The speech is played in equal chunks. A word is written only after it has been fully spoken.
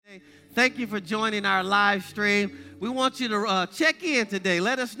Thank you for joining our live stream. We want you to check in today.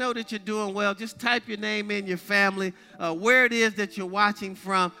 Let us know that you're doing well. Just type your name in, your family, where it is that you're watching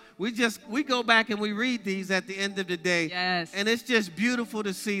from. We go back and we read these at the end of the day. Yes. And it's just beautiful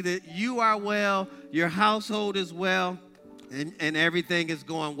to see that you are well, your household is well, and everything is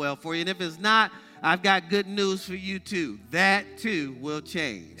going well for you. And if it's not, I've got good news for you too. That too will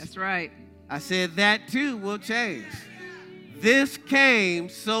change. That's right. I said that too will change. This came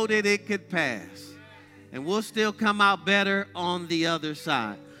so that it could pass. And we'll still come out better on the other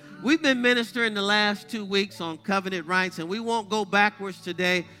side. We've been ministering the last 2 weeks on covenant rights, and we won't go backwards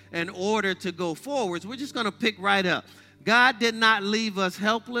today in order to go forwards. We're just going to pick right up. God did not leave us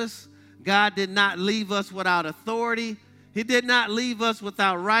helpless. God did not leave us without authority. He did not leave us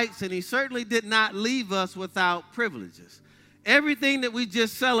without rights, and he certainly did not leave us without privileges. Everything that we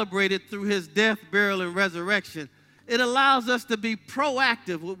just celebrated through his death, burial, and resurrection, it allows us to be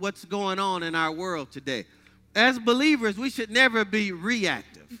proactive with what's going on in our world today. As believers, we should never be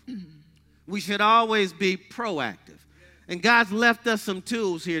reactive. We should always be proactive. And God's left us some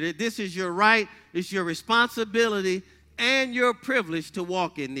tools here that this is your right, it's your responsibility, and your privilege to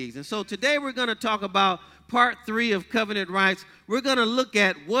walk in these. And so today we're going to talk about part 3 of covenant rights. We're going to look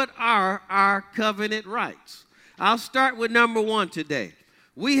at what are our covenant rights. I'll start with number 1 today.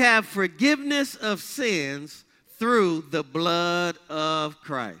 We have forgiveness of sins through the blood of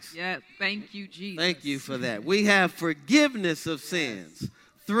Christ. Yeah, thank you, Jesus. Thank you for that. We have forgiveness of sins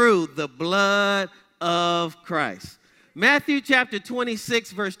through the blood of Christ. Matthew chapter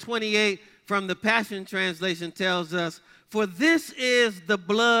 26, verse 28 from the Passion Translation tells us, "For this is the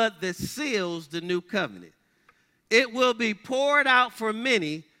blood that seals the new covenant. It will be poured out for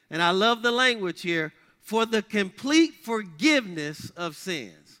many," and I love the language here, "for the complete forgiveness of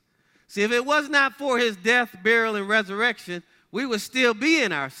sins." See, if it was not for his death, burial, and resurrection, we would still be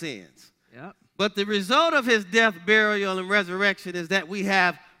in our sins. Yep. But the result of his death, burial, and resurrection is that we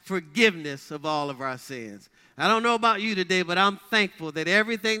have forgiveness of all of our sins. I don't know about you today, but I'm thankful that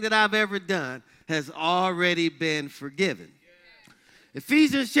everything that I've ever done has already been forgiven.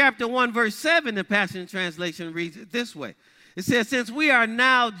 Ephesians chapter 1, verse 7, the Passion Translation reads it this way. It says, "Since we are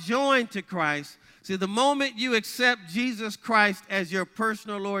now joined to Christ," see, the moment you accept Jesus Christ as your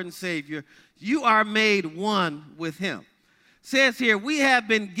personal Lord and Savior, you are made one with him. It says here, "We have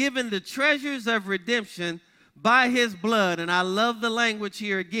been given the treasures of redemption by his blood," and I love the language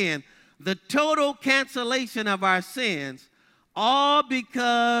here again, "the total cancellation of our sins, all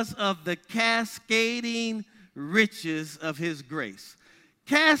because of the cascading riches of his grace."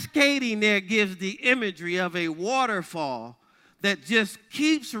 Cascading there gives the imagery of a waterfall that just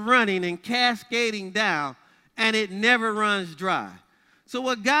keeps running and cascading down, and it never runs dry. So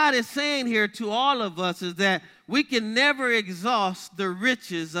what God is saying here to all of us is that we can never exhaust the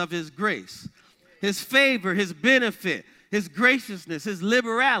riches of his grace, his favor, his benefit, his graciousness, his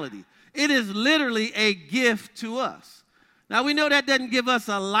liberality. It is literally a gift to us. Now, we know that doesn't give us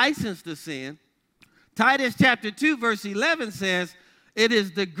a license to sin. Titus chapter 2, verse 11 says, "It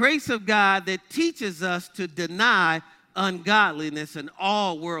is the grace of God that teaches us to deny ungodliness and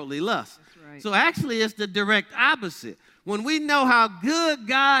all worldly lust." That's right. So actually it's the direct opposite. When we know how good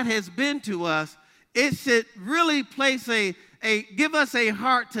God has been to us, it should really give us a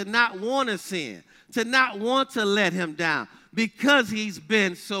heart to not want to sin, to not want to let him down, because he's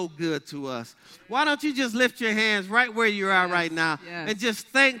been so good to us. Why don't you just lift your hands right where you are right now and just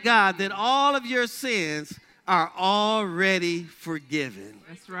thank God that all of your sins are already forgiven.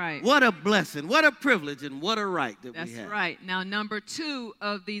 That's right. What a blessing, what a privilege, and what a right that we have. That's right. Now, number 2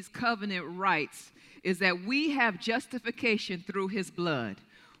 of these covenant rights is that we have justification through his blood.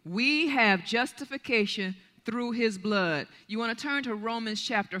 We have justification through his blood. You want to turn to Romans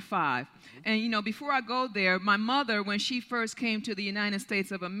chapter 5. And, before I go there, my mother, when she first came to the United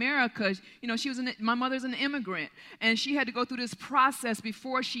States of America, my mother's an immigrant, and she had to go through this process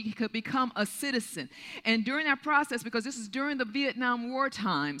before she could become a citizen. And during that process, because this is during the Vietnam War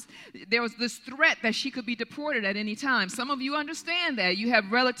times, there was this threat that she could be deported at any time. Some of you understand that. You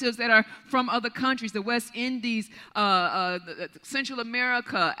have relatives that are from other countries, the West Indies, Central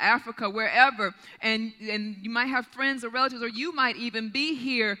America, Africa, wherever, and you might have friends or relatives, or you might even be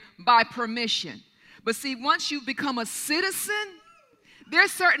here by permission. But see, once you become a citizen,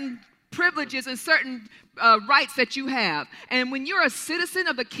 there's certain privileges and certain rights that you have. And when you're a citizen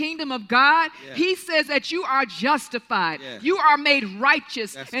of the kingdom of God, he says that you are justified. You are made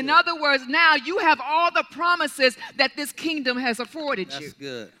righteous. In other words, now you have all the promises that this kingdom has afforded you. That's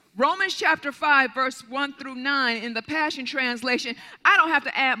good. Romans chapter 5, verse 1 through 9 in the Passion Translation, I don't have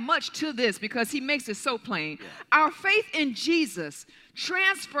to add much to this because he makes it so plain. Our faith in Jesus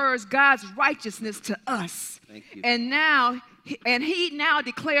transfers God's righteousness to us. Thank you. And he now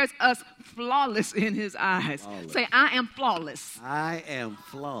declares us flawless in his eyes. Flawless. Say, I am flawless. I am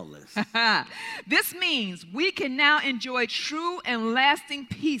flawless. This means we can now enjoy true and lasting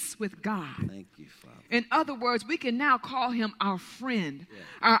peace with God. Thank you, Father. In other words, we can now call him our friend,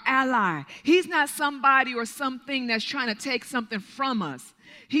 our ally. He's not somebody or something that's trying to take something from us.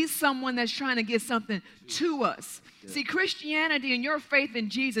 He's someone that's trying to get something to us. Yeah. See, Christianity and your faith in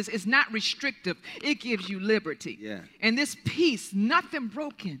Jesus is not restrictive. It gives you liberty. Yeah. And this peace, nothing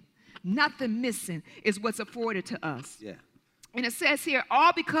broken, nothing missing, is what's afforded to us. Yeah. And it says here,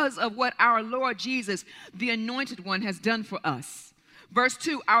 all because of what our Lord Jesus, the Anointed One, has done for us. Verse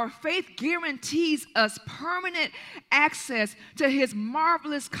 2, our faith guarantees us permanent access to his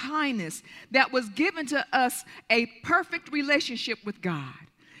marvelous kindness that was given to us, a perfect relationship with God.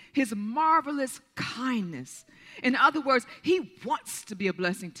 His marvelous kindness. In other words, he wants to be a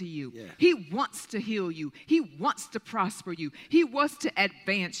blessing to you. Yeah. He wants to heal you. He wants to prosper you. He wants to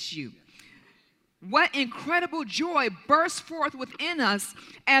advance you. What incredible joy bursts forth within us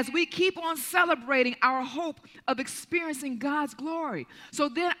as we keep on celebrating our hope of experiencing God's glory. So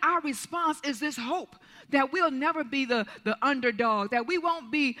then our response is this hope that we'll never be the underdog, that we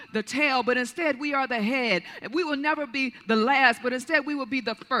won't be the tail, but instead we are the head. We will never be the last, but instead we will be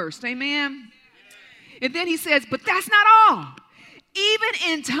the first. Amen? And then he says, but that's not all. Even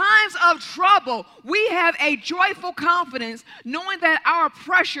in times of trouble, we have a joyful confidence knowing that our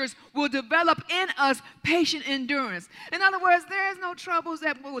pressures will develop in us patient endurance. In other words, there is no troubles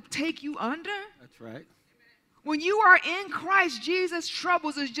that will take you under. That's right. When you are in Christ Jesus,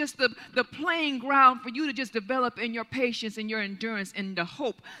 troubles is just the playing ground for you to just develop in your patience and your endurance and the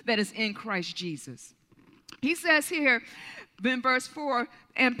hope that is in Christ Jesus. He says here, in verse 4,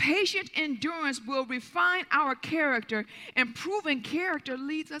 and patient endurance will refine our character, and proven character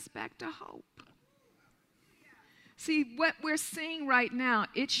leads us back to hope. See, what we're seeing right now,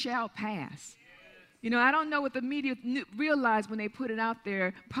 it shall pass. You know, I don't know what the media realized when they put it out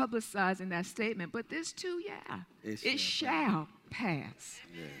there, publicizing that statement, but this too, it shall pass.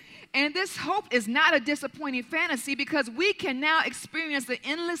 Yeah. And this hope is not a disappointing fantasy because we can now experience the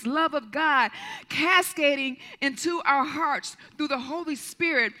endless love of God cascading into our hearts through the Holy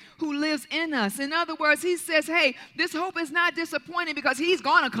Spirit who lives in us. In other words, he says, hey, this hope is not disappointing because he's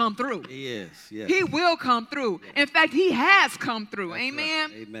going to come through. He is, yes. He will come through. In fact, he has come through. That's Amen?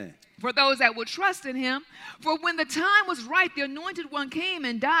 Right. Amen. For those that will trust in him. For when the time was right, the Anointed One came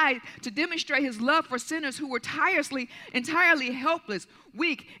and died to demonstrate his love for sinners who were entirely helpless,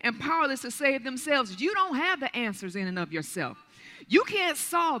 weak, and powerless to save themselves. You don't have the answers in and of yourself. You can't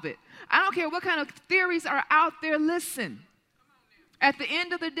solve it. I don't care what kind of theories are out there. Listen, at the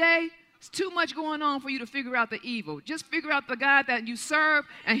end of the day, it's too much going on for you to figure out the evil. Just figure out the God that you serve,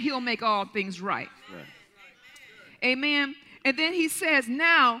 and he'll make all things right. Amen. And then he says,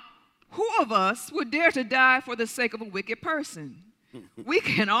 now, who of us would dare to die for the sake of a wicked person? We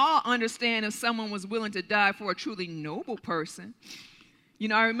can all understand if someone was willing to die for a truly noble person. You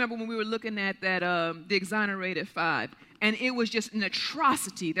know, I remember when we were looking at that, the Exonerated Five, and it was just an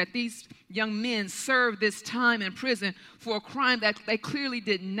atrocity that these young men served this time in prison for a crime that they clearly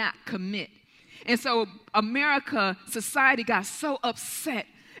did not commit. And so America, society got so upset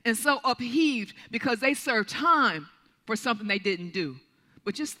and so upheaved because they served time for something they didn't do.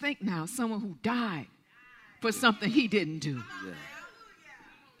 But just think now, someone who died for something he didn't do. Yeah.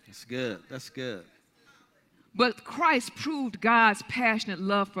 That's good. That's good. But Christ proved God's passionate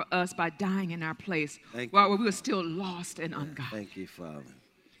love for us by dying in our place while we were still lost and ungodly. Thank you, Father.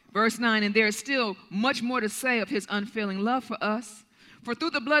 Verse 9, and there is still much more to say of his unfailing love for us. For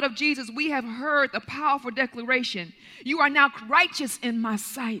through the blood of Jesus, we have heard the powerful declaration, you are now righteous in my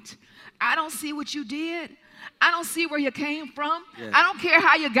sight. I don't see what you did. I don't see where you came from. Yeah. I don't care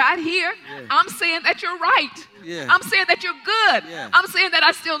how you got here. Yeah. I'm saying that you're right. Yeah. I'm saying that you're good. Yeah. I'm saying that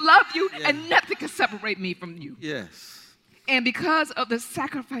I still love you, and nothing can separate me from you. Yes. And because of the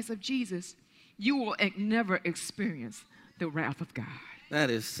sacrifice of Jesus, you will never experience the wrath of God.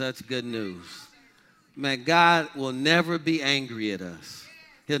 That is such good news. Man, God will never be angry at us.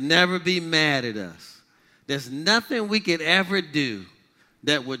 He'll never be mad at us. There's nothing we could ever do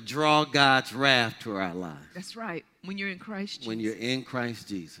that would draw God's wrath to our lives. That's right. When you're in Christ Jesus. When you're in Christ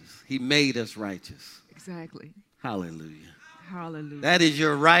Jesus. He made us righteous. Exactly. Hallelujah. Hallelujah. That is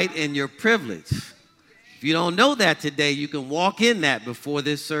your right and your privilege. If you don't know that today, you can walk in that before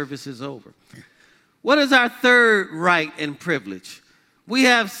this service is over. What is our third right and privilege? We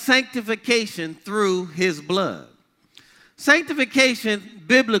have sanctification through his blood. Sanctification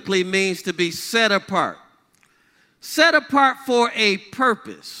biblically means to be set apart, Set apart for a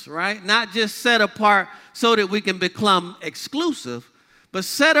purpose, right? Not just set apart so that we can become exclusive, but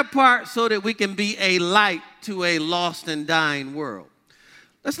set apart so that we can be a light to a lost and dying world.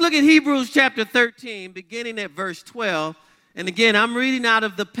 Let's look at Hebrews chapter 13, beginning at verse 12. And again, I'm reading out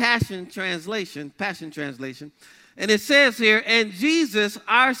of the Passion Translation. And it says here, and Jesus,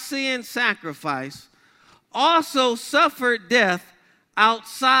 our sin sacrifice, also suffered death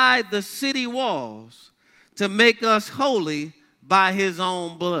outside the city walls to make us holy by his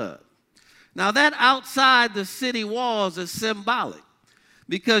own blood. Now that outside the city walls is symbolic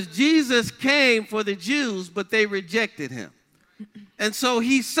because Jesus came for the Jews, but they rejected him. And so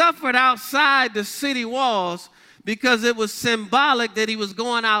he suffered outside the city walls because it was symbolic that he was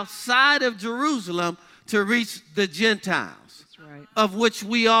going outside of Jerusalem to reach the Gentiles, right, of which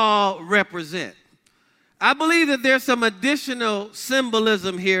we all represent. I believe that there's some additional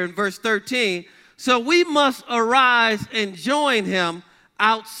symbolism here in verse 13. So we must arise and join him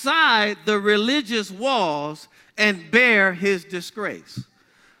outside the religious walls and bear his disgrace.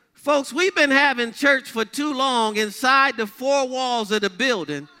 Folks, we've been having church for too long inside the four walls of the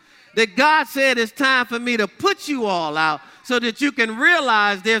building that God said it's time for me to put you all out so that you can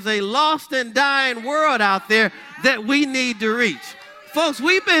realize there's a lost and dying world out there that we need to reach. Folks,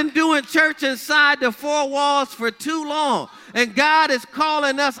 we've been doing church inside the four walls for too long. And God is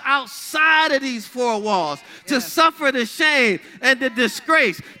calling us outside of these four walls to suffer the shame and the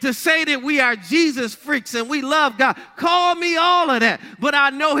disgrace, to say that we are Jesus freaks and we love God. Call me all of that, but I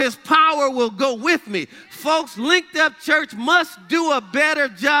know his power will go with me. Folks, Linked Up Church must do a better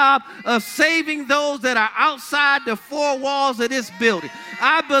job of saving those that are outside the four walls of this building.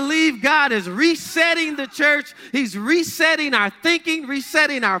 I believe God is resetting the church. He's resetting our thinking,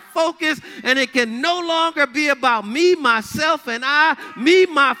 resetting our focus, and it can no longer be about me, myself, and I, me,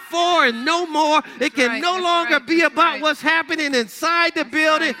 my four, and no more. It can no longer be about what's happening inside the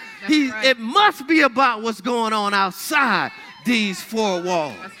building. It must be about what's going on outside these four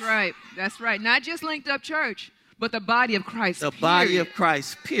walls. That's right. That's right. Not just Linked Up Church, but the body of Christ. The body of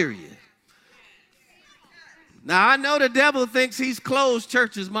Christ, period. Now, I know the devil thinks he's closed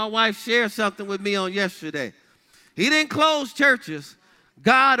churches. My wife shared something with me on yesterday. He didn't close churches.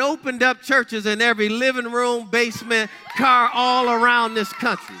 God opened up churches in every living room, basement, car, all around this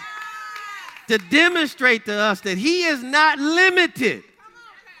country to demonstrate to us that he is not limited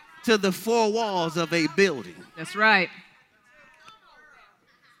to the four walls of a building. That's right.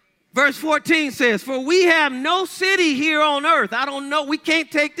 Verse 14 says, for we have no city here on earth. I don't know. We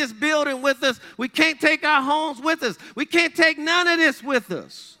can't take this building with us. We can't take our homes with us. We can't take none of this with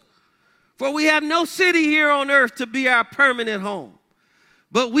us. For we have no city here on earth to be our permanent home.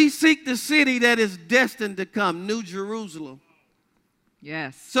 But we seek the city that is destined to come, New Jerusalem.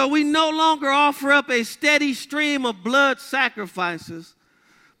 Yes. So we no longer offer up a steady stream of blood sacrifices,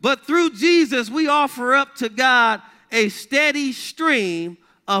 but through Jesus we offer up to God a steady stream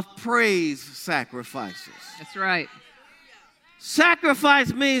of praise sacrifices. That's right.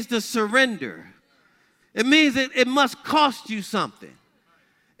 Sacrifice means to surrender. It means that it must cost you something.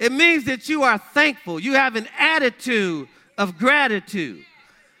 It means that you are thankful. You have an attitude of gratitude.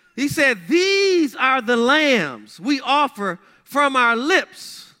 He said, these are the lambs we offer from our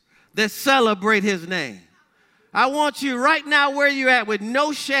lips that celebrate his name. I want you right now where you're at with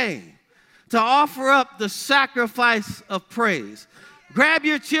no shame to offer up the sacrifice of praise. Grab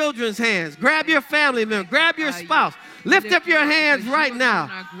your children's hands. Grab your family member. Grab your spouse. Lift up your hands right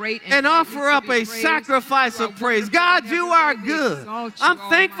now and offer up a sacrifice of praise. God, you are good. I'm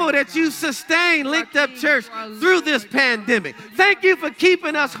thankful that you sustained Linked Up Church through this pandemic. Thank you for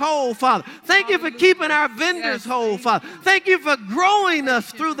keeping us whole, Father. Thank you for keeping our vendors whole, Father. Thank you for growing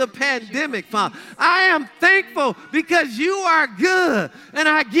us through the pandemic, Father. I am thankful because you are good, and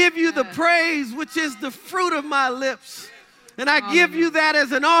I give you the praise, which is the fruit of my lips. And I give you that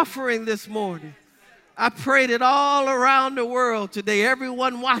as an offering this morning. I pray that all around the world today,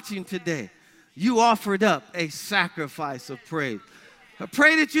 everyone watching today, you offered up a sacrifice of praise. I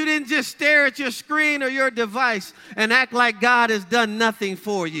pray that you didn't just stare at your screen or your device and act like God has done nothing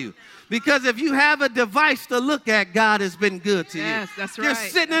for you. Because if you have a device to look at, God has been good to you. Yes, that's right. You're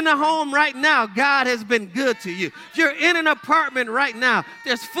sitting in a home right now, God has been good to you. If you're in an apartment right now,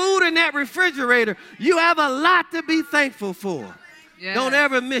 there's food in that refrigerator. You have a lot to be thankful for. Yes. Don't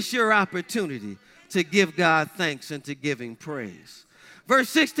ever miss your opportunity to give God thanks and to give him praise. Verse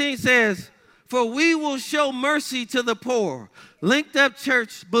 16 says, for we will show mercy to the poor. Linked Up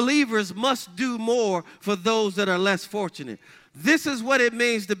Church believers must do more for those that are less fortunate. This is what it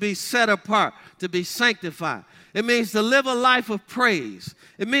means to be set apart, to be sanctified. It means to live a life of praise.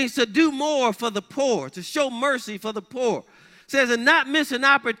 It means to do more for the poor, to show mercy for the poor. It says, and not miss an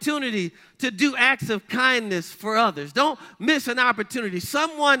opportunity to do acts of kindness for others. Don't miss an opportunity.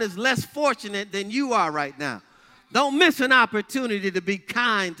 Someone is less fortunate than you are right now. Don't miss an opportunity to be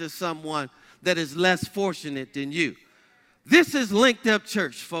kind to someone that is less fortunate than you. This is Linked Up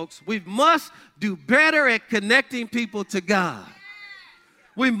Church, folks. We must do better at connecting people to God.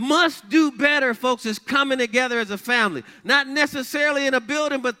 We must do better, folks, as coming together as a family. Not necessarily in a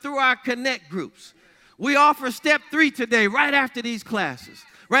building, but through our connect groups. We offer step 3 today, right after these classes,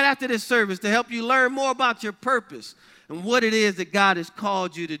 right after this service, to help you learn more about your purpose and what it is that God has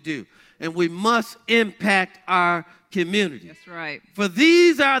called you to do. And we must impact our community. That's right. For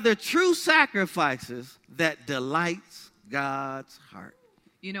these are the true sacrifices that delights God's heart.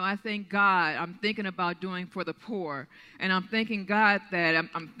 You know, I thank God. I'm thinking about doing for the poor. And I'm thanking God that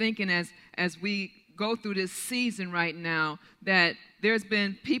I'm thinking as we go through this season right now that there's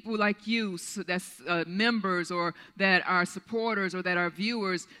been people like you, so that's members or that are supporters or that are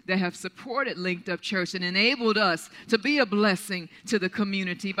viewers that have supported Linked Up Church and enabled us to be a blessing to the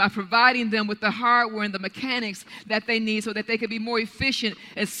community by providing them with the hardware and the mechanics that they need so that they can be more efficient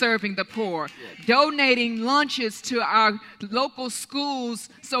at serving the poor. Yeah. Donating lunches to our local schools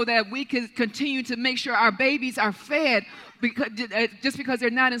so that we can continue to make sure our babies are fed. Because, just because they're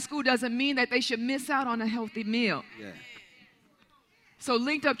not in school doesn't mean that they should miss out on a healthy meal. Yeah. So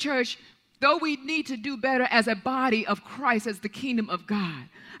Linked Up Church, though we need to do better as a body of Christ, as the kingdom of God,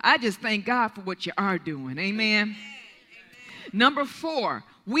 I just thank God for what you are doing. Amen. Number 4,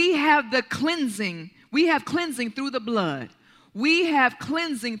 we have the cleansing. We have cleansing through the blood. We have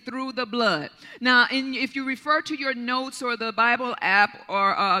cleansing through the blood. Now, if you refer to your notes or the Bible app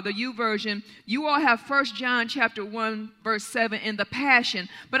or the YouVersion, you all have 1 John chapter 1, verse 7 in the Passion.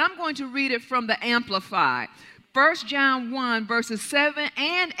 But I'm going to read it from the Amplified. 1 John 1, verses 7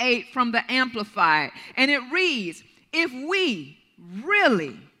 and 8 from the Amplified. And it reads, if we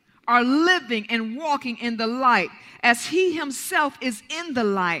really are living and walking in the light, as he himself is in the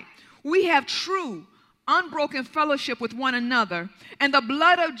light, we have true, unbroken fellowship with one another, and the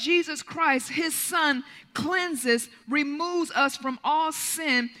blood of Jesus Christ, his Son, cleanses, removes us from all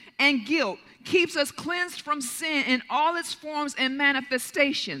sin and guilt, keeps us cleansed from sin in all its forms and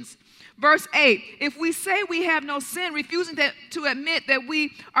manifestations. Verse 8, if we say we have no sin, refusing to admit that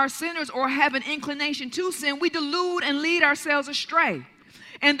we are sinners or have an inclination to sin, we delude and lead ourselves astray.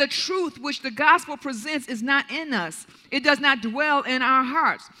 And the truth which the gospel presents is not in us. It does not dwell in our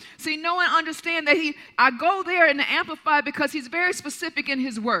hearts. See, know and understand that I go there in the Amplified because he's very specific in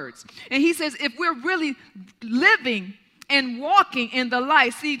his words. And he says if we're really living and walking in the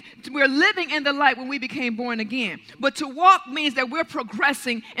light. See, we're living in the light when we became born again. But to walk means that we're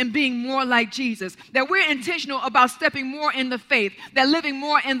progressing and being more like Jesus, that we're intentional about stepping more in the faith, that living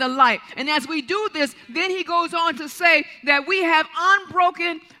more in the light. And as we do this, then he goes on to say that we have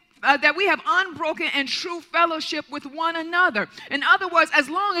unbroken and true fellowship with one another. In other words, as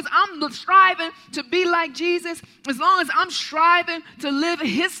long as I'm striving to be like Jesus, as long as I'm striving to live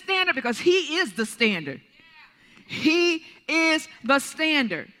his standard, because he is the standard. He is the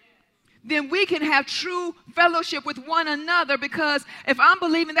standard. Then we can have true fellowship with one another, because if I'm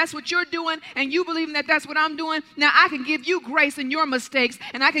believing that's what you're doing and you believing that that's what I'm doing, now I can give you grace in your mistakes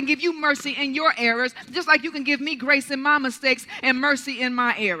and I can give you mercy in your errors, just like you can give me grace in my mistakes and mercy in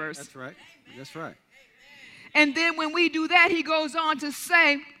my errors. That's right. That's right. And then when we do that, he goes on to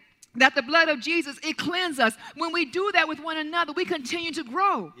say that the blood of Jesus, it cleanses us. When we do that with one another, we continue to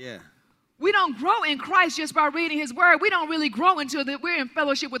grow. Yeah. We don't grow in Christ just by reading his word. We don't really grow until that we're in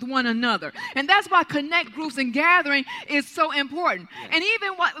fellowship with one another. And that's why connect groups and gathering is so important. Yeah. And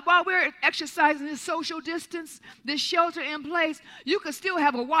even while we're exercising this social distance, this shelter in place, you can still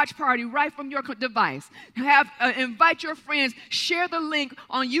have a watch party right from your device. Invite your friends, share the link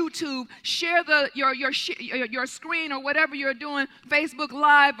on YouTube, share your screen or whatever you're doing, Facebook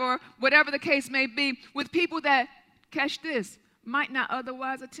Live or whatever the case may be, with people that, catch this, might not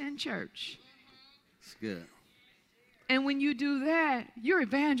otherwise attend church. It's good. And when you do that, you're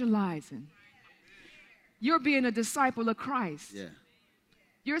evangelizing. You're being a disciple of Christ. Yeah.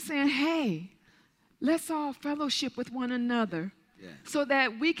 You're saying, hey, let's all fellowship with one another, so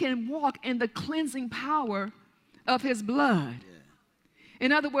that we can walk in the cleansing power of his blood. Yeah.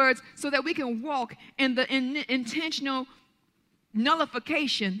 In other words, so that we can walk in the intentional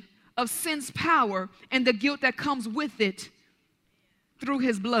nullification of sin's power and the guilt that comes with it, through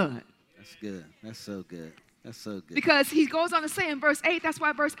his blood. That's good. That's so good. That's so good. Because he goes on to say in verse 8, that's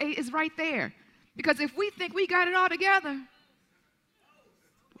why verse 8 is right there. Because if we think we got it all together,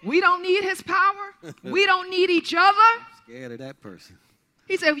 We don't need his power. We don't need each other. I'm scared of that person.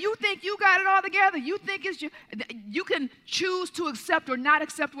 He said, if you think you got it all together, you think you can choose to accept or not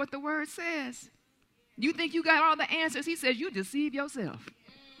accept what the word says. You think you got all the answers. He says, you deceive yourself.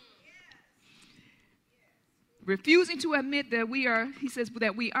 Refusing to admit that he says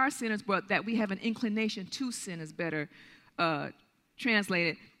that we are sinners, but that we have an inclination to sin is better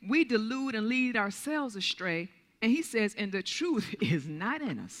translated. We delude and lead ourselves astray. And he says, and the truth is not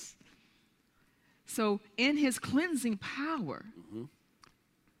in us. So in his cleansing power,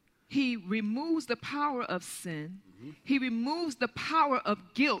 he removes the power of sin. He removes the power of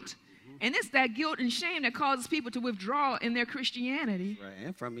guilt. And it's that guilt and shame that causes people to withdraw in their Christianity. Right,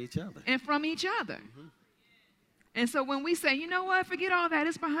 and from each other. And from each other. And so when we say, you know what, forget all that,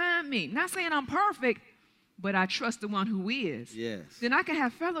 it's behind me. Not saying I'm perfect, but I trust the one who is. Yes. Then I can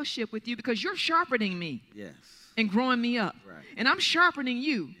have fellowship with you because you're sharpening me. Yes. And growing me up. Right. And I'm sharpening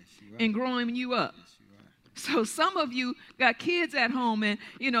you. Yes, you are. And growing you up. Yes, you are. So some of you got kids at home and,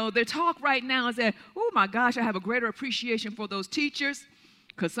 their talk right now is that, oh my gosh, I have a greater appreciation for those teachers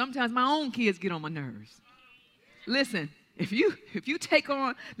because sometimes my own kids get on my nerves. Listen, if you take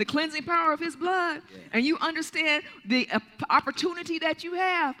on the cleansing power of his blood and you understand the opportunity that you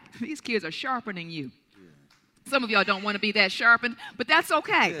have, these kids are sharpening you. Some of y'all don't want to be that sharpened, but that's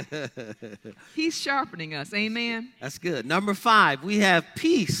okay. He's sharpening us. Amen? That's good. Number 5, we have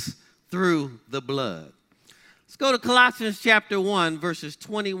peace through the blood. Let's go to Colossians chapter 1, verses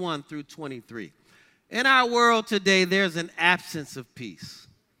 21 through 23. In our world today, there's an absence of peace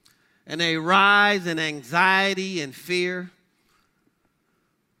and a rise in anxiety and fear.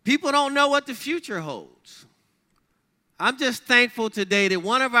 People don't know what the future holds. I'm just thankful today that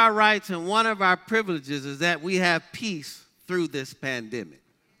one of our rights and one of our privileges is that we have peace through this pandemic.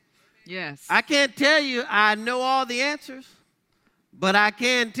 Yes. I can't tell you I know all the answers, but I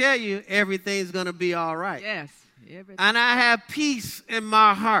can tell you everything's going to be all right. Yes. Everything. And I have peace in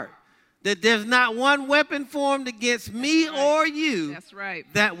my heart that there's not one weapon formed against me or you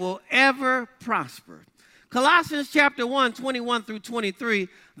that will ever prosper. Colossians chapter 1, 21 through 23,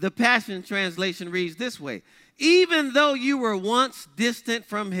 the Passion Translation reads this way. Even though you were once distant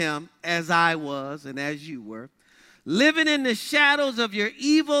from him, as I was and as you were, living in the shadows of your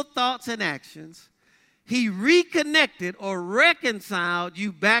evil thoughts and actions, he reconnected or reconciled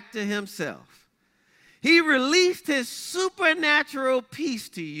you back to himself. He released his supernatural peace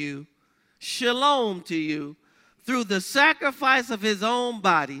to you, shalom to you, through the sacrifice of his own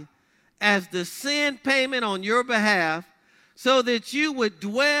body as the sin payment on your behalf, so that you would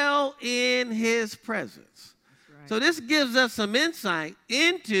dwell in his presence. So this gives us some insight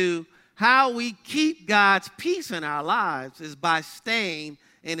into how we keep God's peace in our lives is by staying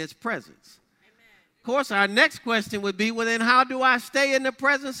in his presence. Amen. Of course, our next question would be, well, then how do I stay in the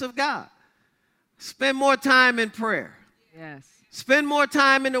presence of God? Spend more time in prayer. Yes. Spend more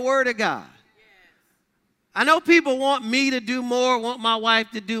time in the Word of God. I know people want me to do more, want my wife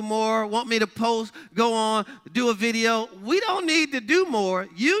to do more, want me to post, go on, do a video. We don't need to do more.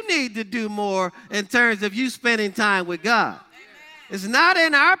 You need to do more in terms of you spending time with God. Amen. It's not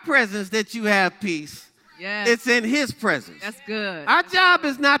in our presence that you have peace. Yes. It's in his presence. That's good. Our job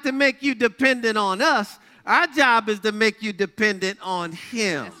is not to make you dependent on us. Our job is to make you dependent on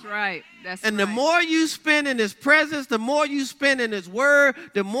him. That's right. And the more you spend in his presence, the more you spend in his word,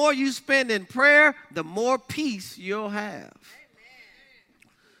 the more you spend in prayer, the more peace you'll have. Amen.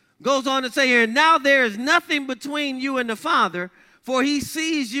 Goes on to say here, now there is nothing between you and the Father, for he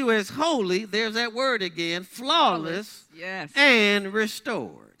sees you as holy, there's that word again, flawless, yes, and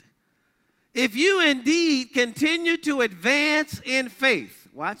restored. If you indeed continue to advance in faith,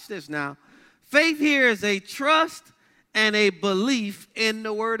 watch this now, faith here is a trust and a belief in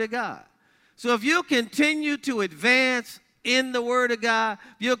the Word of God. So if you'll continue to advance in the Word of God,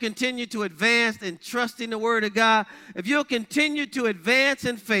 if you'll continue to advance in trusting the Word of God, if you'll continue to advance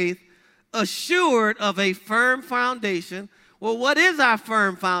in faith, assured of a firm foundation. Well, what is our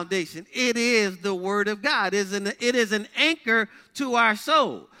firm foundation? It is the Word of God. It is an anchor to our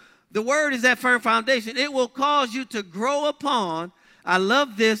soul. The Word is that firm foundation. It will cause you to grow upon, I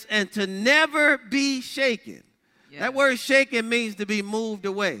love this, and to never be shaken. Yeah. That word shaken means to be moved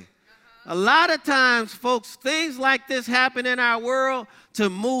away. A lot of times, folks, things like this happen in our world to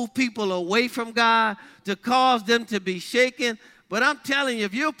move people away from God, to cause them to be shaken. But I'm telling you,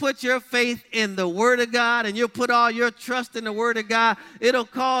 if you'll put your faith in the Word of God and you'll put all your trust in the Word of God, it'll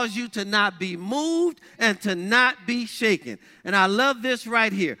cause you to not be moved and to not be shaken. And I love this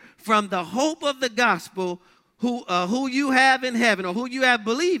right here. From the hope of the gospel, who you have in heaven or who you have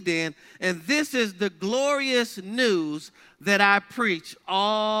believed in. And this is the glorious news that I preach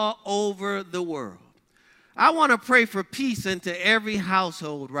all over the world. I want to pray for peace into every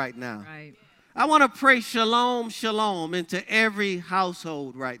household right now. Right. I want to pray shalom, shalom into every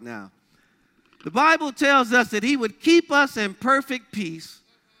household right now. The Bible tells us that he would keep us in perfect peace.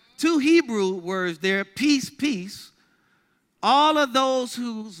 Two Hebrew words there, peace, peace. All of those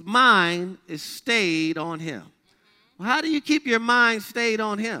whose mind is stayed on him. Well, how do you keep your mind stayed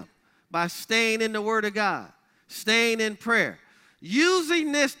on him? By staying in the Word of God, staying in prayer,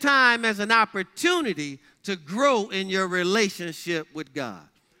 using this time as an opportunity to grow in your relationship with God.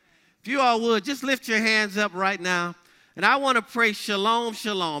 If you all would, just lift your hands up right now. And I want to pray shalom,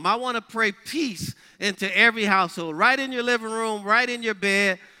 shalom. I want to pray peace into every household, right in your living room, right in your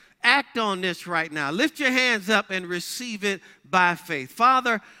bed. Act on this right now. Lift your hands up and receive it by faith.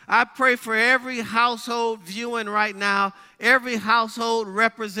 Father, I pray for every household viewing right now, every household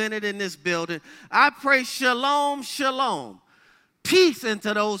represented in this building. I pray shalom, shalom. Peace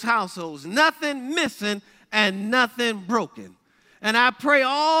into those households. Nothing missing and nothing broken. And I pray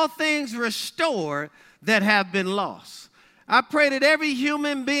all things restored that have been lost. I pray that every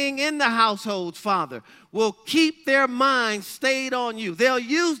human being in the household, Father, will keep their mind stayed on you. They'll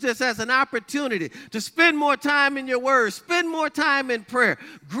use this as an opportunity to spend more time in your word, spend more time in prayer,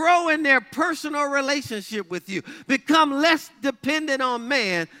 grow in their personal relationship with you, become less dependent on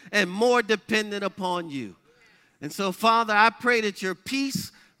man and more dependent upon you. And so, Father, I pray that your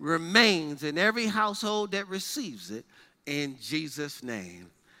peace remains in every household that receives it. In Jesus'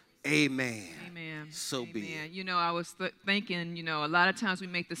 name, amen. Amen. So Amen. be it. You know, I was thinking, you know, a lot of times we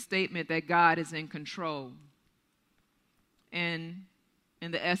make the statement that God is in control. And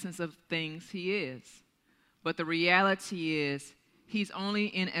in the essence of things, he is. But the reality is he's only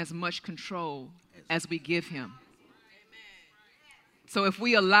in as much control as we give him. So if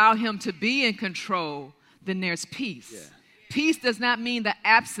we allow him to be in control, then there's peace. Yeah. Peace does not mean the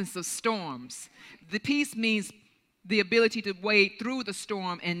absence of storms. The peace means the ability to wade through the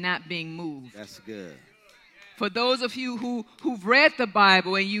storm and not being moved. That's good. For those of you who've read the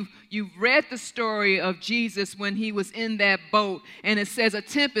Bible and you've read the story of Jesus when he was in that boat, and it says a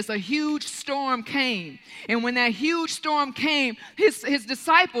tempest, a huge storm came. And when that huge storm came, his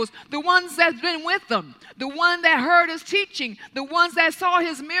disciples, the ones that's been with them, the one that heard his teaching, the ones that saw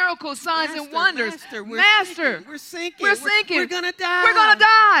his miracles, signs, and wonders. Master, we're sinking. We're going to die. We're going to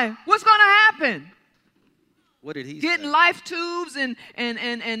die. What's going to happen? What did he Getting say? life tubes and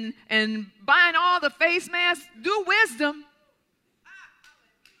buying all the face masks. Do wisdom.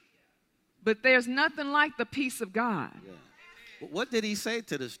 But there's nothing like the peace of God. Yeah. What did he say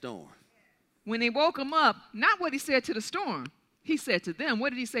to the storm? When they woke him up, not what he said to the storm. He said to them, what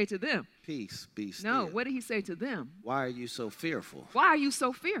did he say to them? Peace, be still. No, what did he say to them? Why are you so fearful? Why are you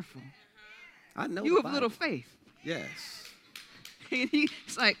so fearful? I know you have little faith. Yes. And he's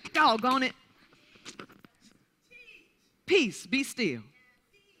like, doggone it. Peace, be still.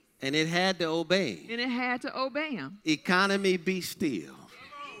 And it had to obey. And it had to obey him. Economy, be still.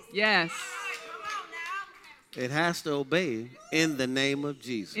 Yes. It has to obey in the name of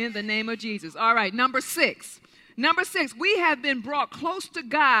Jesus. In the name of Jesus. All right, number 6. Number 6, we have been brought close to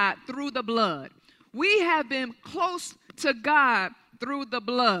God through the blood. We have been close to God through the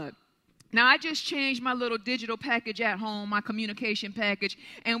blood. Now, I just changed my little digital package at home, my communication package,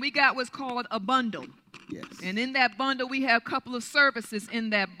 and we got what's called a bundle. Yes. And in that bundle, we have a couple of services in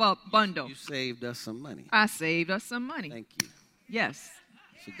that bundle. You saved us some money. I saved us some money. Thank you. Yes.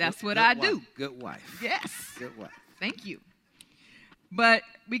 That's what I do. Good wife. Yes. Good wife. Thank you. But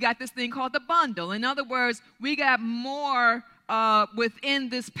we got this thing called the bundle. In other words, we got more within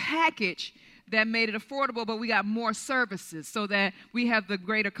this package that made it affordable, but we got more services so that we have the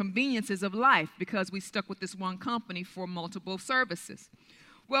greater conveniences of life because we stuck with this one company for multiple services.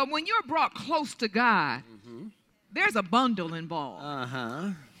 Well, when you're brought close to God, there's a bundle involved. Uh-huh.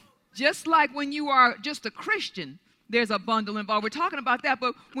 Just like when you are just a Christian, there's a bundle involved. We're talking about that,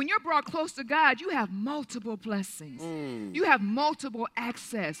 but when you're brought close to God, you have multiple blessings. You have multiple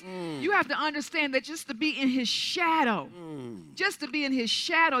access. You have to understand that just to be in his shadow, just to be in his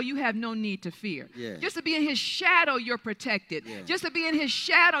shadow, you have no need to fear. Yeah. Just to be in his shadow, you're protected. Yeah. Just to be in his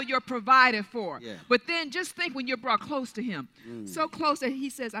shadow, you're provided for. Yeah. But then just think when you're brought close to him, so close that he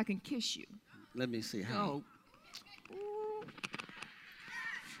says, I can kiss you. Let me see how. Oh.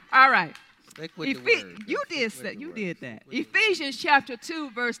 All right. Stick with the word. You did that. Ephesians chapter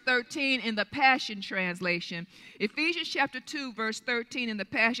 2, verse 13 in the Passion Translation. Ephesians chapter 2, verse 13 in the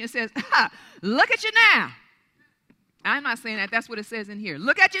Passion says, look at you now. I'm not saying that. That's what it says in here.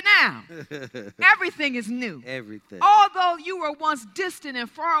 Look at you now. Everything is new. Everything. Although you were once distant and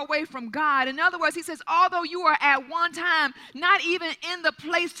far away from God. In other words, he says, although you were at one time not even in the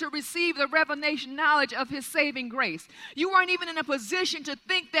place to receive the revelation knowledge of his saving grace. You weren't even in a position to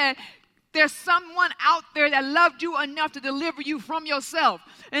think that there's someone out there that loved you enough to deliver you from yourself.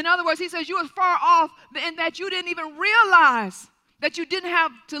 In other words, he says you were far off and that you didn't even realize that you didn't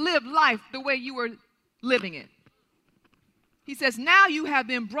have to live life the way you were living it. He says, now you have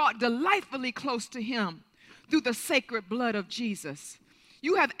been brought delightfully close to him through the sacred blood of Jesus.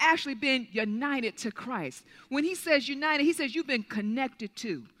 You have actually been united to Christ. When he says united, he says you've been connected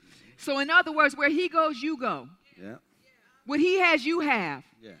to. So in other words, where he goes, you go. Yeah. What he has, you have.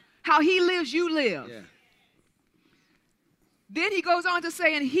 Yeah. How he lives, you live. Yeah. Then he goes on to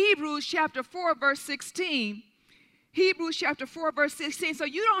say in Hebrews chapter 4, verse 16, Hebrews chapter 4, verse 16, so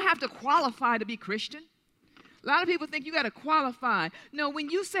you don't have to qualify to be Christian. A lot of people think you got to qualify. No, when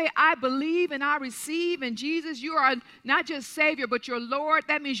you say, I believe and I receive in Jesus, you are not just Savior, but your Lord.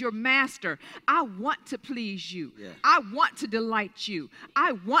 That means your master. I want to please you. Yeah. I want to delight you.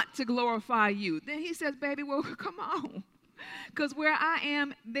 I want to glorify you. Then he says, baby, well, come on. Because where I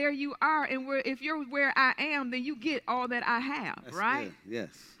am, there you are. And if you're where I am, then you get all that I have, that's right? Good. Yes.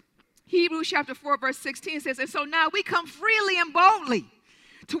 Hebrews chapter 4, verse 16 says, and so now we come freely and boldly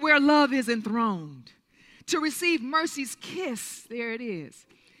to where love is enthroned, to receive mercy's kiss, there it is,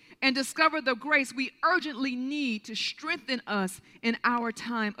 and discover the grace we urgently need to strengthen us in our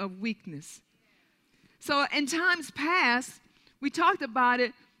time of weakness. So in times past, we talked about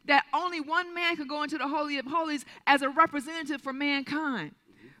it, that only one man could go into the Holy of Holies as a representative for mankind.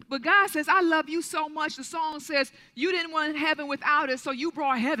 But God says, I love you so much. The song says, you didn't want heaven without us, so you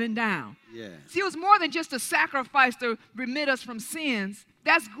brought heaven down. Yeah. See, it was more than just a sacrifice to remit us from sins.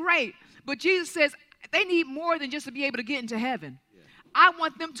 That's great. But Jesus says, they need more than just to be able to get into heaven. Yeah. I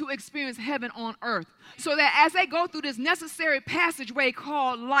want them to experience heaven on earth so that as they go through this necessary passageway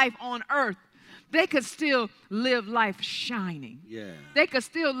called life on earth, they could still live life shining. Yeah. They could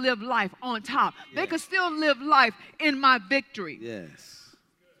still live life on top. Yeah. They could still live life in my victory. Yes.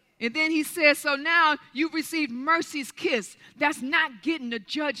 And then he says, so now you've received mercy's kiss. That's not getting the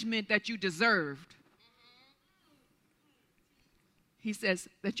judgment that you deserved. He says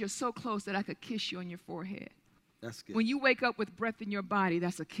that you're so close that I could kiss you on your forehead. That's good. When you wake up with breath in your body,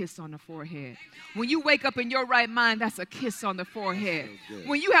 that's a kiss on the forehead. When you wake up in your right mind, that's a kiss on the forehead. So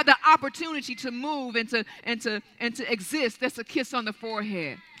when you have the opportunity to move and to exist, that's a kiss on the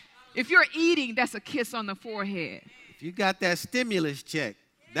forehead. If you're eating, that's a kiss on the forehead. If you got that stimulus check,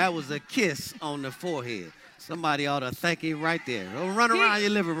 that was a kiss on the forehead. Somebody ought to thank him right there. Don't run around your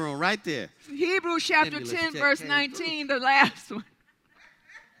living room right there. Hebrews chapter 10, verse 19, the last one.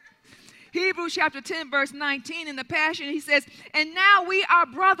 Hebrews chapter 10, verse 19 in the Passion, he says, and now we are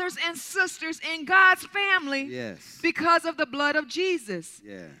brothers and sisters in God's family because of the blood of Jesus.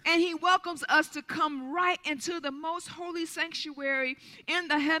 Yeah. And he welcomes us to come right into the most holy sanctuary in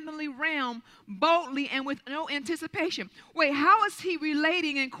the heavenly realm boldly and with no anticipation. Wait, how is he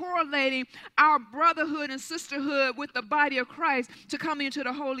relating and correlating our brotherhood and sisterhood with the body of Christ to come into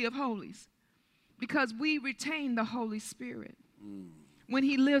the Holy of Holies? Because we retain the Holy Spirit. When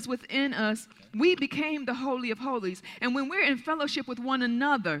he lives within us, we became the Holy of Holies. And when we're in fellowship with one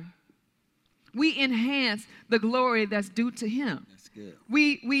another, we enhance the glory that's due to him. That's good.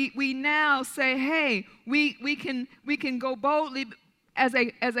 We now say, hey, we can go boldly as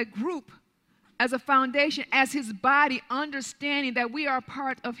a group, as a foundation, as his body, understanding that we are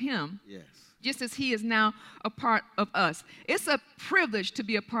part of him. Yes. Just as he is now a part of us. It's a privilege to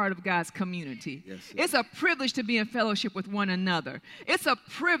be a part of God's community. Yes, it's a privilege to be in fellowship with one another. It's a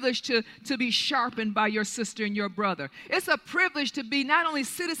privilege to be sharpened by your sister and your brother. It's a privilege to be not only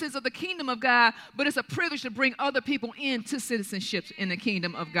citizens of the kingdom of God, but it's a privilege to bring other people into citizenship in the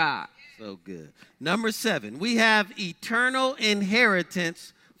kingdom of God. So good. Number 7, we have eternal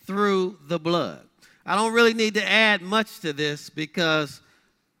inheritance through the blood. I don't really need to add much to this because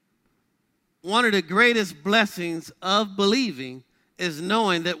one of the greatest blessings of believing is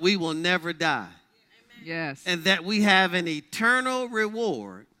knowing that we will never die. Yes. And that we have an eternal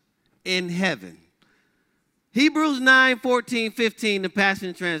reward in heaven. Hebrews 9:14-15, the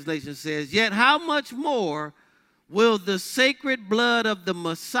Passion Translation says, yet how much more will the sacred blood of the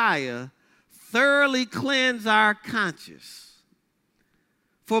Messiah thoroughly cleanse our conscience?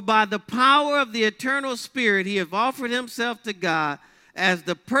 For by the power of the eternal Spirit, he hath offered himself to God as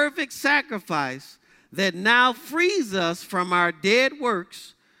the perfect sacrifice that now frees us from our dead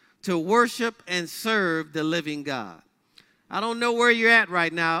works to worship and serve the living God. I don't know where you're at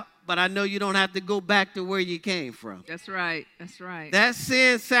right now, but but I know you don't have to go back to where you came from. That's right. That's right. That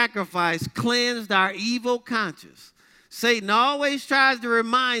sin sacrifice cleansed our evil conscience. Satan always tries to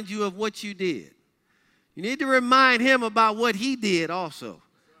remind you of what you did. You need to remind him about what he did also,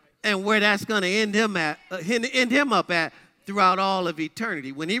 and where that's going to end him up at throughout all of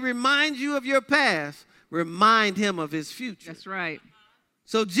eternity. When he reminds you of your past, remind him of his future. That's right.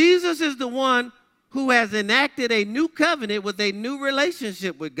 So Jesus is the one who has enacted a new covenant with a new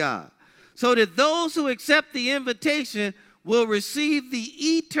relationship with God, so that those who accept the invitation will receive the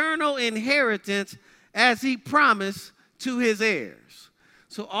eternal inheritance as he promised to his heirs.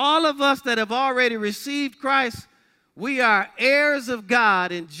 So all of us that have already received Christ, we are heirs of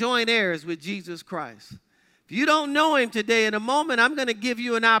God and joint heirs with Jesus Christ. If you don't know him today, in a moment, I'm going to give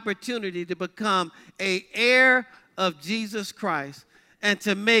you an opportunity to become an heir of Jesus Christ and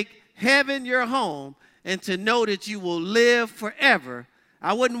to make heaven your home and to know that you will live forever.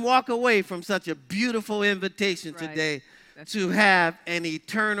 I wouldn't walk away from such a beautiful invitation today to have an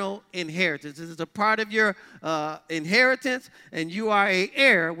eternal inheritance. This is a part of your inheritance, and you are an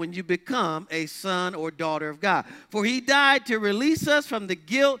heir when you become a son or daughter of God. For he died to release us from the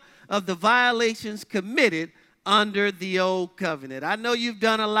guilt of the violations committed under the old covenant. I know you've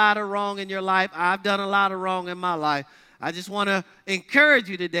done a lot of wrong in your life. I've done a lot of wrong in my life. I just want to encourage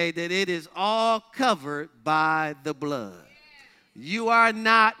you today that it is all covered by the blood. You are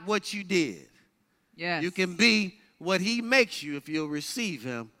not what you did. Yes. You can be what he makes you if you'll receive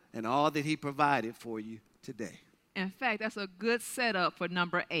him and all that he provided for you today. In fact, that's a good setup for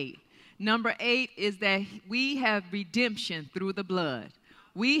number 8. Number 8 is that we have redemption through the blood.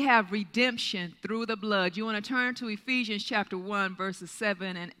 We have redemption through the blood. You want to turn to Ephesians chapter 1, verses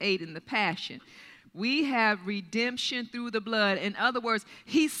 7 and 8 in the Passion. We have redemption through the blood. In other words,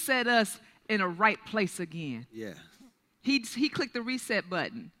 he set us in a right place again. Yeah. He clicked the reset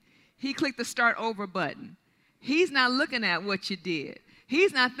button. He clicked the start over button. He's not looking at what you did.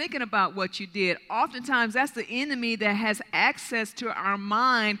 He's not thinking about what you did. Oftentimes, that's the enemy that has access to our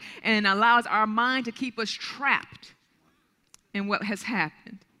mind and allows our mind to keep us trapped in what has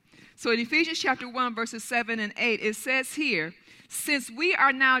happened. So in Ephesians chapter 1, verses 7 and 8, it says here, since we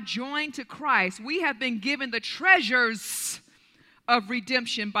are now joined to Christ, we have been given the treasures of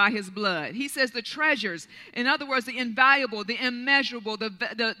redemption by his blood. He says the treasures, in other words, the invaluable, the immeasurable,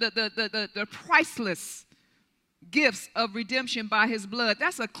 the priceless gifts of redemption by his blood.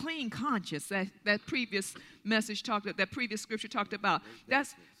 That's a clean conscience that previous message talked about, that previous scripture talked about.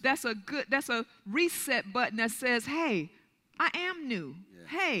 That's a reset button that says, hey, I am new.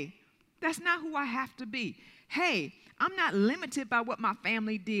 Yeah. Hey, that's not who I have to be. Hey, I'm not limited by what my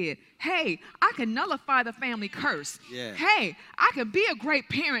family did. Hey, I can nullify the family curse. Yeah. Hey, I could be a great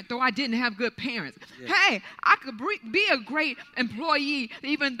parent though I didn't have good parents. Yeah. Hey, I could be a great employee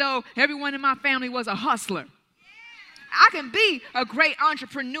even though everyone in my family was a hustler. I can be a great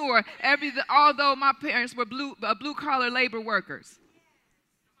entrepreneur although my parents were blue-collar labor workers.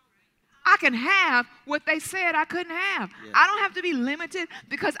 I can have what they said I couldn't have. Yeah. I don't have to be limited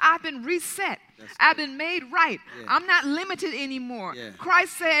because I've been reset. I've been made right. Yeah. I'm not limited anymore. Yeah.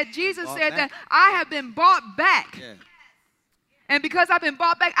 Jesus said that I have been bought back. Yeah. And because I've been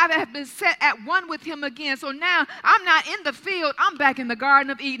bought back, I have been set at one with him again. So now I'm not in the field. I'm back in the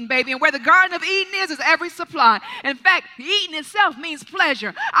Garden of Eden, baby. And where the Garden of Eden is every supply. In fact, Eden itself means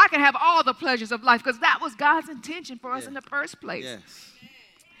pleasure. I can have all the pleasures of life because that was God's intention for us in the first place. Yes.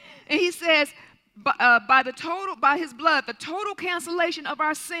 And he says, by his blood, the total cancellation of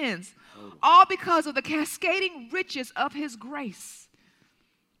our sins, all because of the cascading riches of his grace.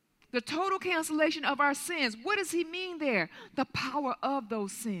 The total cancellation of our sins. What does he mean there? The power of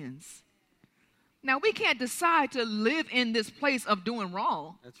those sins. Now, we can't decide to live in this place of doing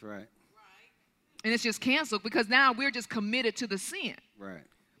wrong. That's right. And it's just canceled because now we're just committed to the sin. Right.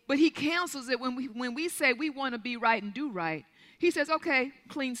 But he cancels it when we say we want to be right and do right. He says, okay,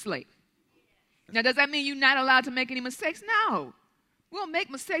 clean slate. Now, does that mean you're not allowed to make any mistakes? No. We'll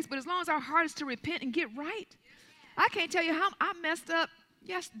make mistakes, but as long as our heart is to repent and get right. I can't tell you how I messed up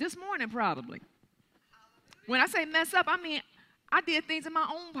this morning probably. When I say mess up, I mean I did things in my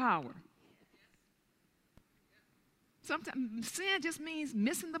own power. Sometimes sin just means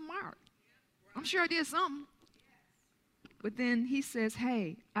missing the mark. I'm sure I did something. But then he says,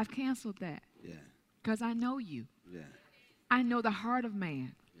 hey, I've canceled that. Yeah. Because I know you. Yeah. I know the heart of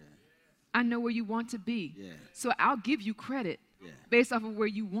man. Yeah. I know where you want to be. Yeah. So I'll give you credit based off of where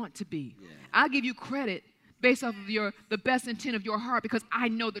you want to be. Yeah. I'll give you credit based off of the best intent of your heart because I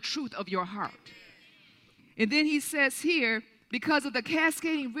know the truth of your heart. And then he says here, because of the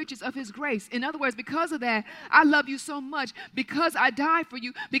cascading riches of his grace. In other words, because of that, I love you so much. Because I died for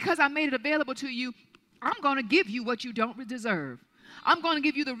you, because I made it available to you, I'm going to give you what you don't deserve. I'm going to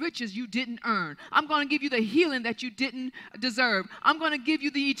give you the riches you didn't earn. I'm going to give you the healing that you didn't deserve. I'm going to give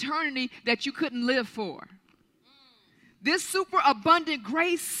you the eternity that you couldn't live for. This superabundant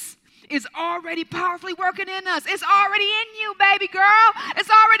grace is already powerfully working in us. It's already in you, baby girl. It's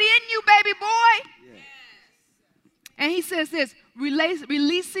already in you, baby boy. Yes. And he says this,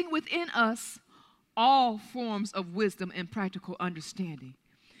 releasing within us all forms of wisdom and practical understanding.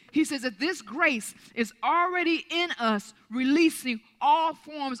 He says that this grace is already in us, releasing all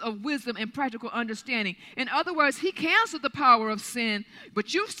forms of wisdom and practical understanding. In other words, he canceled the power of sin,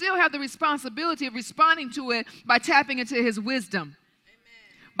 but you still have the responsibility of responding to it by tapping into his wisdom,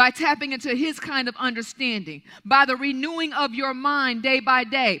 by tapping into his kind of understanding, by the renewing of your mind day by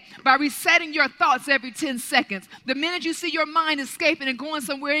day, by resetting your thoughts every 10 seconds. The minute you see your mind escaping and going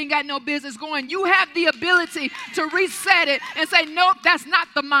somewhere it ain't got no business going, you have the ability to reset it and say, nope, that's not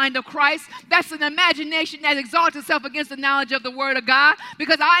the mind of Christ. That's an imagination that exalts itself against the knowledge of the word of God,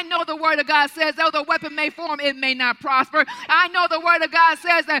 because I know the word of God says, though the weapon may form, it may not prosper. I know the word of God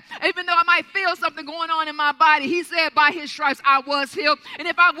says that even though I might feel something going on in my body, he said by his stripes I was healed. And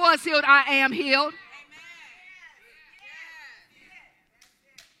if I was healed, I am healed.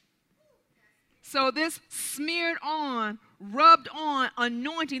 So this smeared on, rubbed on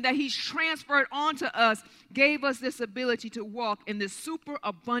anointing that he's transferred onto us gave us this ability to walk in this super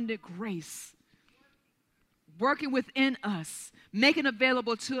abundant grace, working within us, making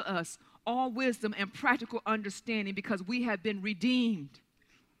available to us all wisdom and practical understanding, because we have been redeemed.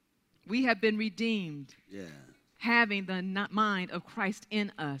 We have been redeemed. Yeah. Having the mind of Christ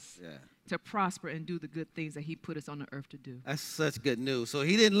in us to prosper and do the good things that he put us on the earth to do. That's such good news. So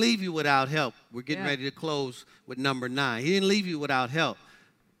he didn't leave you without help. We're getting ready to close with number 9. He didn't leave you without help.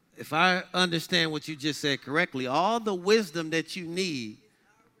 If I understand what you just said correctly, all the wisdom that you need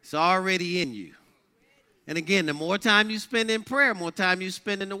is already in you. And again, the more time you spend in prayer, more time you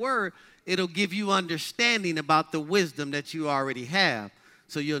spend in the word, it'll give you understanding about the wisdom that you already have,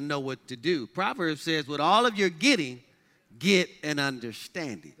 so you'll know what to do. Proverbs says, with all of your getting, get an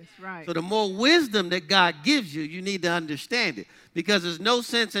understanding. That's right. So the more wisdom that God gives you, you need to understand it, because there's no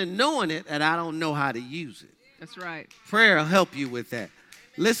sense in knowing it and I don't know how to use it. That's right. Prayer will help you with that.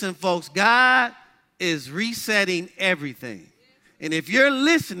 Listen, folks, God is resetting everything. And if you're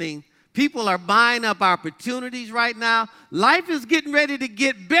listening, people are buying up opportunities right now. Life is getting ready to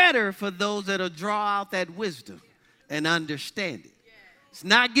get better for those that'll draw out that wisdom and understand it. It's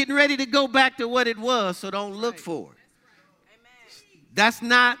not getting ready to go back to what it was, so don't look for it. That's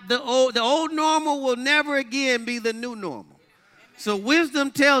not the old normal will never again be the new normal. So wisdom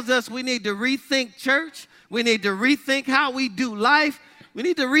tells us we need to rethink church. We need to rethink how we do life. We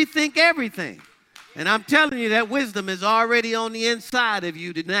need to rethink everything. And I'm telling you that wisdom is already on the inside of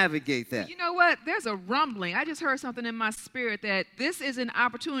you to navigate that. You know what? There's a rumbling. I just heard something in my spirit that this is an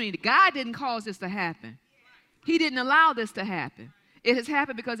opportunity. God didn't cause this to happen. He didn't allow this to happen. It has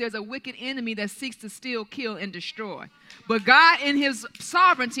happened because there's a wicked enemy that seeks to steal, kill, and destroy. But God, in his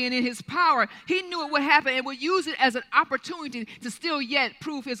sovereignty and in his power, he knew it would happen and would use it as an opportunity to still yet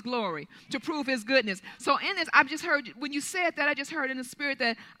prove his glory, to prove his goodness. So in this, I've just heard, when you said that, I just heard in the spirit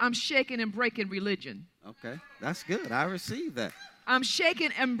that I'm shaking and breaking religion. Okay, that's good. I received that. I'm shaking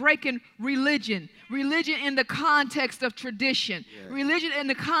and breaking religion. Religion in the context of tradition. Yeah. Religion in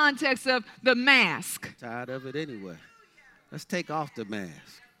the context of the mask. Tired of it anyway. Let's take off the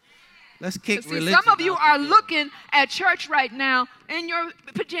mask. Let's kick religion. Some of you are looking at church right now in your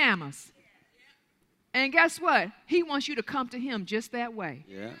pajamas. And guess what? He wants you to come to him just that way.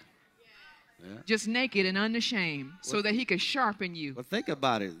 Yeah. Just naked and unashamed, so that he could sharpen you. Well, think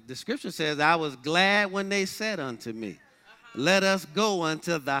about it. The scripture says, I was glad when they said unto me, let us go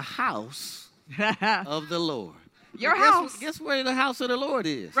unto the house of the Lord. Your house. Guess where the house of the Lord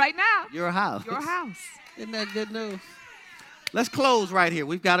is? Right now. Your house. Your house. Isn't that good news? Let's close right here.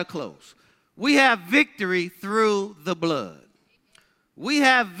 We've got to close. We have victory through the blood. We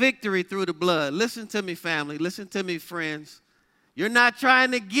have victory through the blood. Listen to me, family. Listen to me, friends. You're not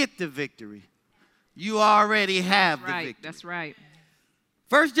trying to get the victory. You already have the victory. That's right.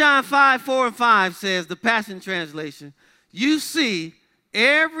 1 John 5, 4 and 5 says, the Passion Translation, you see,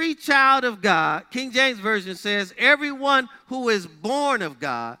 every child of God, King James Version says, everyone who is born of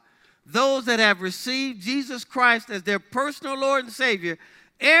God, those that have received Jesus Christ as their personal Lord and Savior,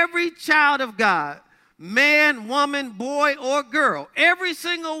 every child of God, man, woman, boy, or girl, every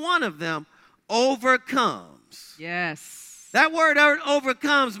single one of them overcomes. Yes. That word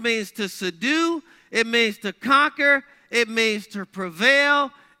overcomes means to subdue. It means to conquer. it means to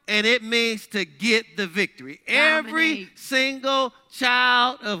prevail, and it means to get the victory. Every single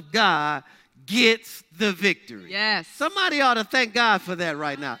child of God gets the victory. Yes. Somebody ought to thank God for that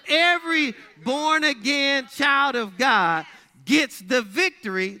right now. Every born-again child of God gets the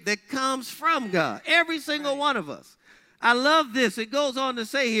victory that comes from God. Every single one of us. I love this. It goes on to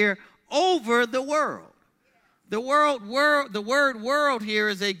say here, over the world. The word world here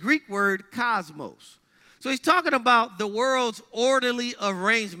is a Greek word, cosmos. So he's talking about the world's orderly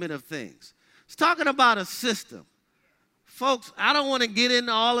arrangement of things. He's talking about a system. Folks, I don't want to get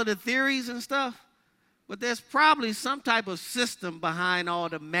into all of the theories and stuff, but there's probably some type of system behind all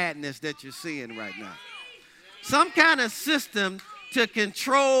the madness that you're seeing right now. Some kind of system to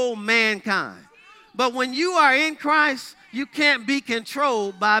control mankind. But when you are in Christ, you can't be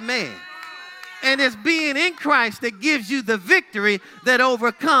controlled by man. And it's being in Christ that gives you the victory that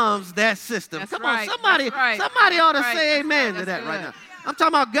overcomes that system. That's Come right. on, somebody ought to say amen to that right now. I'm talking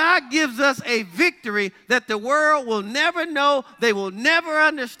about God gives us a victory that the world will never know, they will never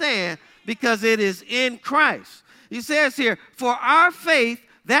understand, because it is in Christ. He says here, for our faith,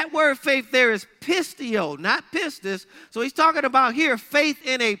 that word faith there is pistio, not pistis. So he's talking about here faith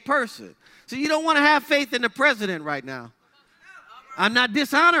in a person. So you don't want to have faith in the president right now. I'm not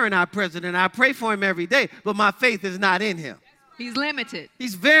dishonoring our president. I pray for him every day, but my faith is not in him. He's limited.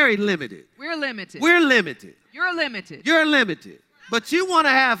 He's very limited. We're limited. We're limited. You're limited. You're limited. But you want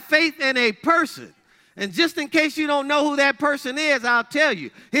to have faith in a person. And just in case you don't know who that person is, I'll tell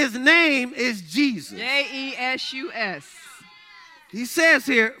you. His name is Jesus. Jesus. He says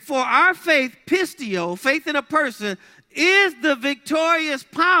here, for our faith, pistio, faith in a person, is the victorious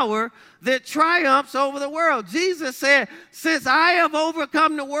power that triumphs over the world. Jesus said, since I have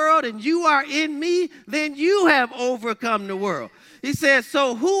overcome the world and you are in me, then you have overcome the world. He says,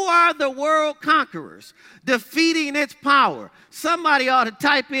 so who are the world conquerors defeating its power? Somebody ought to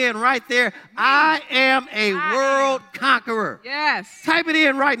type in right there, I am a world conqueror. Yes. Type it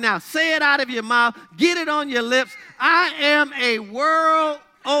in right now. Say it out of your mouth. Get it on your lips. I am a world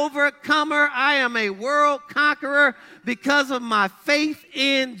overcomer. I am a world conqueror because of my faith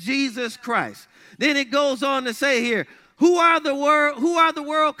in Jesus Christ. Then it goes on to say here, who are the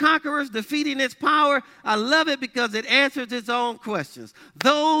world conquerors defeating its power? I love it because it answers its own questions.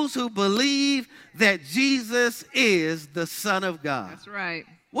 Those who believe that Jesus is the Son of God. That's right.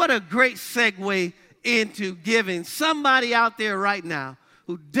 What a great segue into giving somebody out there right now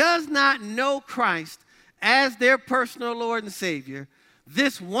who does not know Christ as their personal Lord and Savior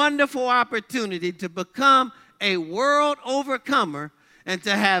this wonderful opportunity to become a world overcomer and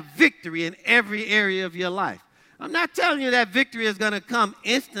to have victory in every area of your life. I'm not telling you that victory is going to come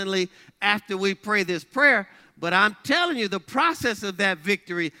instantly after we pray this prayer, but I'm telling you the process of that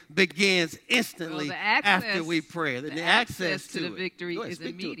victory begins instantly after we pray. The access to the victory is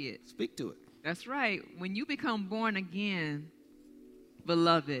immediate. Speak to it. That's right. When you become born again,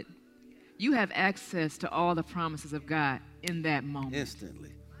 beloved, you have access to all the promises of God in that moment.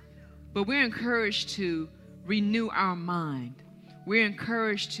 Instantly. But we're encouraged to renew our mind. We're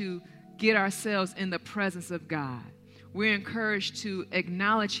encouraged to get ourselves in the presence of God. We're encouraged to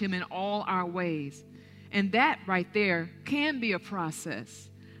acknowledge Him in all our ways. And that right there can be a process.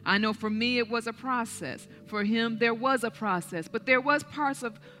 I know for me it was a process. For him there was a process. But there was parts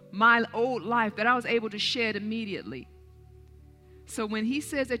of my old life that I was able to shed immediately. So when he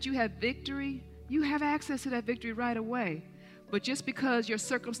says that you have victory, you have access to that victory right away. But just because your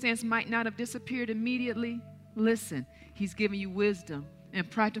circumstance might not have disappeared immediately, listen, He's giving you wisdom and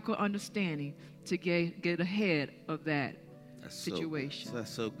practical understanding to get ahead of that situation.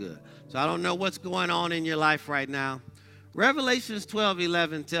 That's so good. So I don't know what's going on in your life right now. Revelations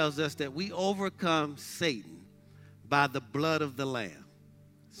 12:11 tells us that we overcome Satan by the blood of the Lamb.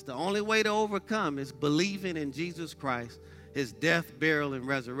 It's the only way to overcome is believing in Jesus Christ, His death, burial, and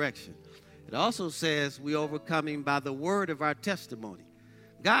resurrection. It also says we overcome him by the word of our testimony.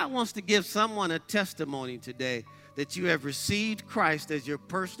 God wants to give someone a testimony today that you have received Christ as your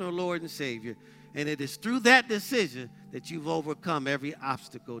personal Lord and Savior, and it is through that decision that you've overcome every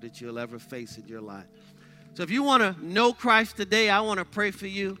obstacle that you'll ever face in your life. So if you want to know Christ today, I want to pray for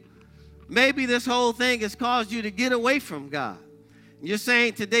you. Maybe this whole thing has caused you to get away from God. You're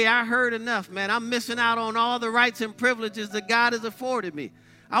saying today, I heard enough, man. I'm missing out on all the rights and privileges that God has afforded me.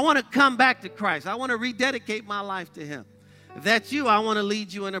 I want to come back to Christ. I want to rededicate my life to Him. If that's you, I want to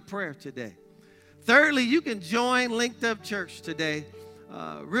lead you in a prayer today. Thirdly, you can join Linked Up Church today.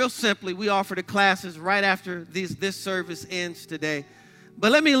 Real simply, we offer the classes right after this service ends today.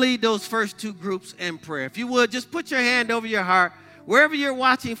 But let me lead those first two groups in prayer. If you would, just put your hand over your heart Wherever you're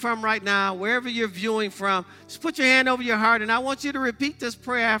watching from right now, wherever you're viewing from, just put your hand over your heart, and I want you to repeat this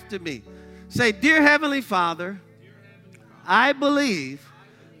prayer after me. Say, Dear Heavenly Father, I believe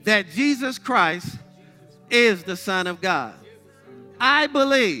that Jesus Christ is the Son of God. I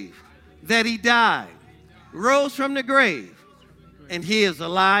believe that he died, rose from the grave, and he is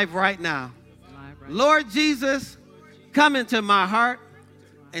alive right now. Lord Jesus, come into my heart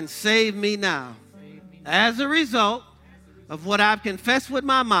and save me now. As a result of what I've confessed with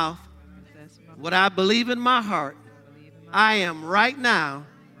my mouth, what I believe in my heart, I am right now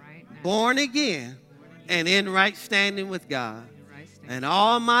born again and in right standing with God. And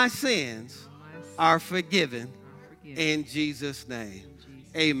all my sins are forgiven in Jesus' name.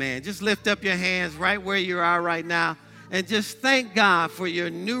 Amen. Just lift up your hands right where you are right now and just thank God for your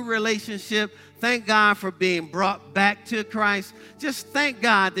new relationship. Thank God for being brought back to Christ. Just thank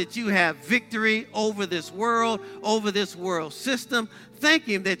God that you have victory over this world system. Thank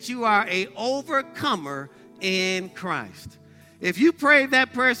him that you are an overcomer in Christ. If you prayed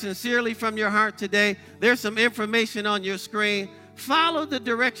that prayer sincerely from your heart today, there's some information on your screen. Follow the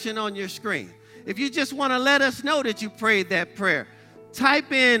direction on your screen. If you just want to let us know that you prayed that prayer,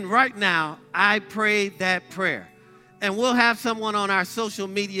 type in right now, I prayed that prayer. And we'll have someone on our social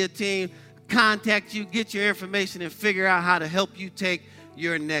media team contact you, get your information, and figure out how to help you take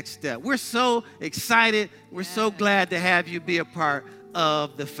your next step. We're so excited. We're so glad to have you be a part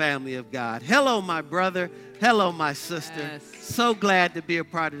of the family of God. Hello, my brother. Hello, my sister. Yes. So glad to be a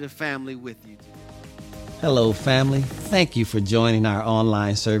part of the family with you. Hello, family. Thank you for joining our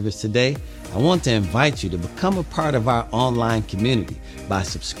online service today. I want to invite you to become a part of our online community by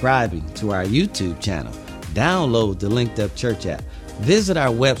subscribing to our YouTube channel. Download the Linked Up Church app. Visit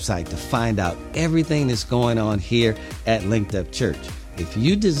our website to find out everything that's going on here at Linked Up Church. If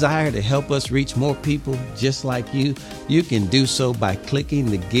you desire to help us reach more people just like you, you can do so by clicking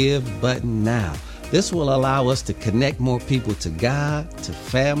the Give button now. This will allow us to connect more people to God, to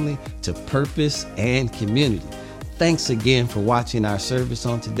family, to purpose, and community. Thanks again for watching our service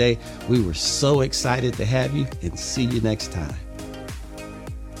on today. We were so excited to have you, and see you next time.